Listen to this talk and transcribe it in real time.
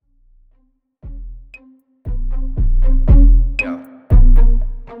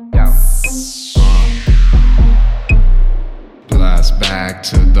back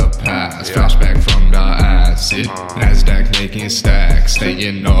to the past. Flashback from the acid. Nasdaq making stacks.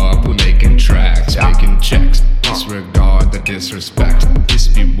 Staying up, we're making tracks. Making checks. Disregard the disrespect. This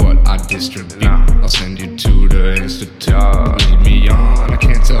be what I distribute. I'll send you to the institute. Lead me on, I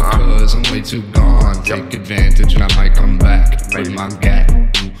can't tell cause I'm way too gone. Take advantage and I might come back. Put my gat,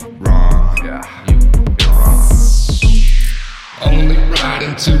 you wrong. You wrong. Only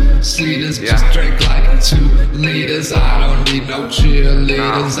riding 2 seaters, just drink like 2 liters. I don't need no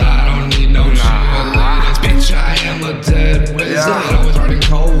cheerleaders, I don't need no cheerleaders. Bitch, I am a dead wizard, always running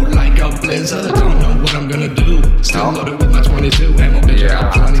cold like a blizzard. Don't know what I'm gonna do, still loaded with my 22 ammo, bitch, I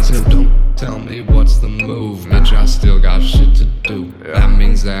got plenty to do. Tell me what's the move, bitch, I still got shit to do. That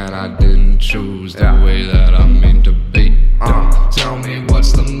means that I didn't choose the way that I mean to be. Don't tell me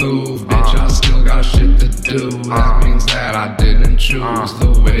what's the move, bitch, I still got shit to do. That means that I didn't choose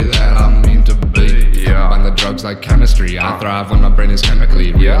the way that I mean to be. Combine the drugs like chemistry, I thrive when my brain is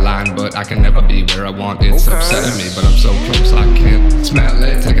chemically realigned, but I can never be where I want. It's upsetting me, but I'm so close I can't smell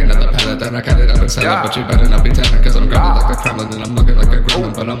it. Take another pellet, then I cut it up and sell it. But you better not be telling, cause I'm gremlin like a kremlin, and I'm looking like a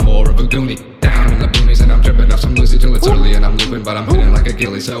gremlin, but I'm more of a goonie. Down in the boonies and I'm tripping off some Lucy Til. It's early and I'm looping, but I'm hitting like a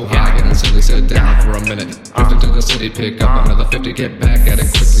ghillie. So high, getting silly, sit down for a minute. Drift into the city, pick up another 50, get back at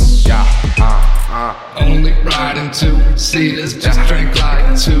it quickly. Only riding 2 seaters, just drink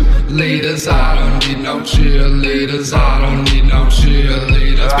like 2 liters. I don't need no cheerleaders, I don't need no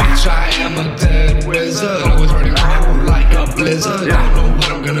cheerleaders. Bitch, I am a dead wizard, always running cold like a blizzard. Don't know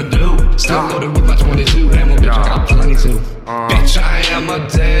what I'm gonna do, still loaded with my 22 ammo, bitch, I got plenty to. Bitch, I am a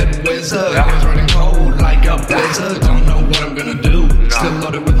dead wizard, always running cold like a blizzard. Don't